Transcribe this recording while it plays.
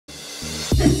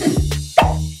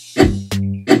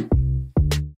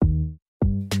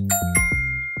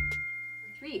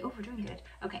Oh, we're doing good.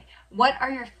 Okay. What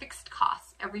are your fixed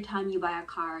costs every time you buy a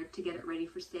car to get it ready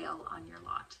for sale on your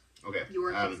lot? Okay.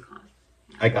 Your fixed costs.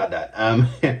 I got that.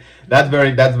 That's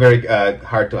very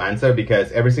hard to answer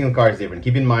because every single car is different.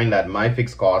 Keep in mind that my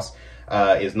fixed cost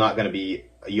is not going to be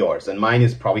yours, and mine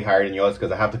is probably higher than yours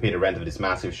because I have to pay the rent of this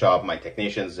massive shop, my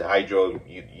technicians, the hydro,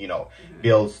 you know,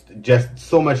 bills, just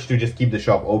so much to just keep the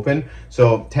shop open.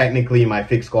 So technically my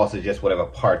fixed cost is just whatever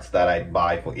parts that I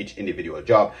buy for each individual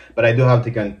job, but I do have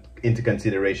to take into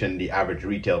consideration the average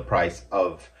retail price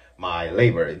of my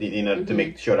labor, you know, to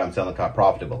make sure that I'm selling the car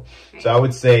profitable. So I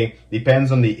would say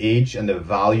depends on the age and the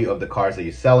value of the cars that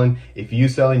you're selling. If you're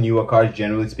selling newer cars,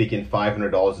 generally speaking,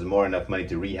 $500 is more enough money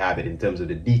to rehab it in terms of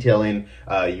the detailing.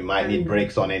 You might need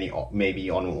brakes on maybe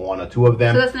on one or two of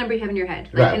them. So that's the number you have in your head.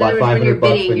 Like, right, about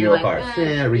 $500 for newer cars.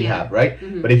 Rehab, right?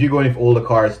 Mm-hmm. But if you're going for older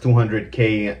cars,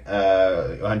 200K,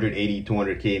 180,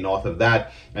 200K north of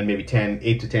that, and maybe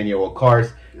 8 to 10 year old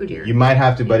cars, you might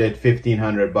have to budget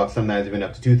 $1,500, sometimes even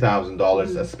up to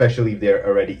 $2,000, especially if there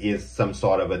already is some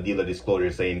sort of a dealer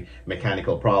disclosure saying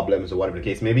mechanical problems or whatever the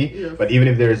case may be. Yes. But even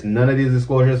if there is none of these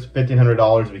disclosures,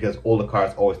 $1,500 because older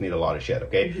cars always need a lot of shit.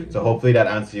 Okay, so hopefully that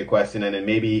answers your question. And then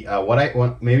maybe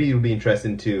maybe it would be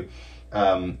interesting to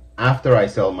after I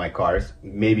sell my cars,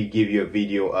 maybe give you a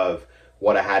video of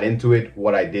what I had into it,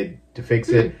 what I did to fix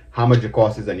it, how much the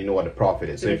cost is, and you know what the profit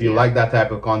is. So if you like that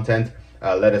type of content,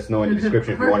 let us know in the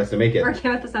description if you want us to make it. Or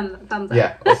give it the thumbs up.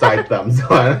 Yeah, or side thumbs.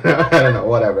 I don't know,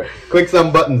 whatever. Click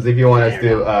some buttons if you want us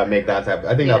to make that happen.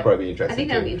 I think that'll probably be interesting. I think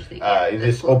that'll be interesting.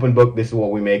 This open book, this is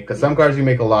what we make. Because some cars you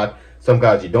make a lot, some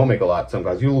cars you don't make a lot, some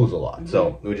cars you lose a lot.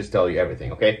 So we'll just tell you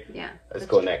everything, okay? Yeah. Let's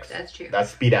go next. That's true. That's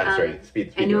speed answering.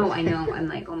 Speed I know. I'm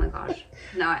like, oh my gosh.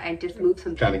 No, I just moved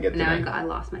something. Trying to get to now I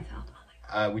lost myself.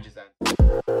 we just